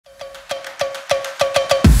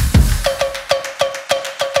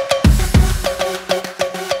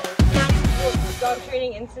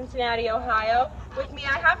in Cincinnati, Ohio. With me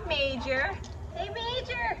I have Major. Hey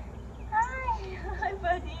Major! Hi! Hi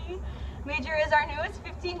buddy! Major is our newest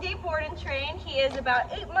 15-day board and train. He is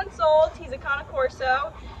about 8 months old. He's a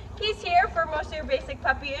Corso. He's here for most of your basic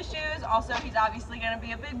puppy issues. Also, he's obviously going to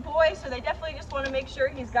be a big boy, so they definitely just want to make sure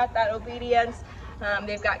he's got that obedience.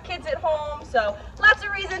 They've got kids at home, so lots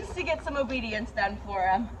of reasons to get some obedience done for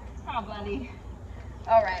him. Huh, buddy?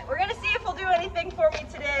 All right, we're going to see if he'll do anything for me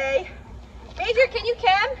today. Major, can you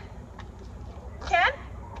Ken? Ken?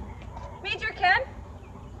 Major, Ken?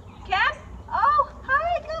 Ken? Oh,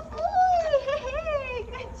 hi, good boy. Hey,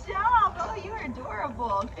 good job. Oh, you're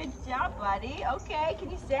adorable. Good job, buddy. Okay,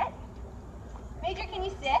 can you sit? Major, can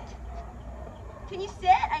you sit? Can you sit?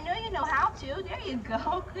 I know you know how to. There you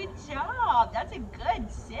go. Good job. That's a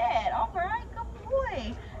good sit. All right, good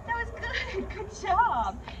boy. That was good. Good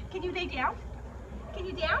job. Can you lay down? Can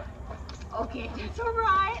you down? Okay, that's all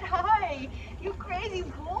right. Hi, you crazy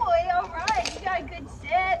boy. All right, you got a good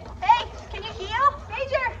sit. Hey, can you heel?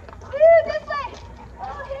 Major, woo, this way.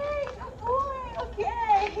 Oh, hey, good boy.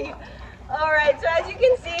 Okay. All right, so as you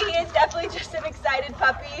can see, he is definitely just an excited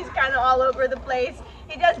puppy. He's kind of all over the place.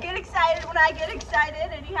 He does get excited when I get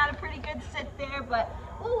excited, and he had a pretty good sit there, but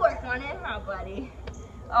we'll work on it, huh, buddy?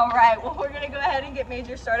 All right, well, we're going to go ahead and get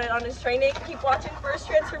Major started on his training. Keep watching for his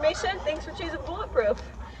transformation. Thanks for choosing Bulletproof.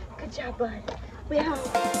 Good job, bud.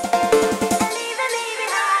 Yeah.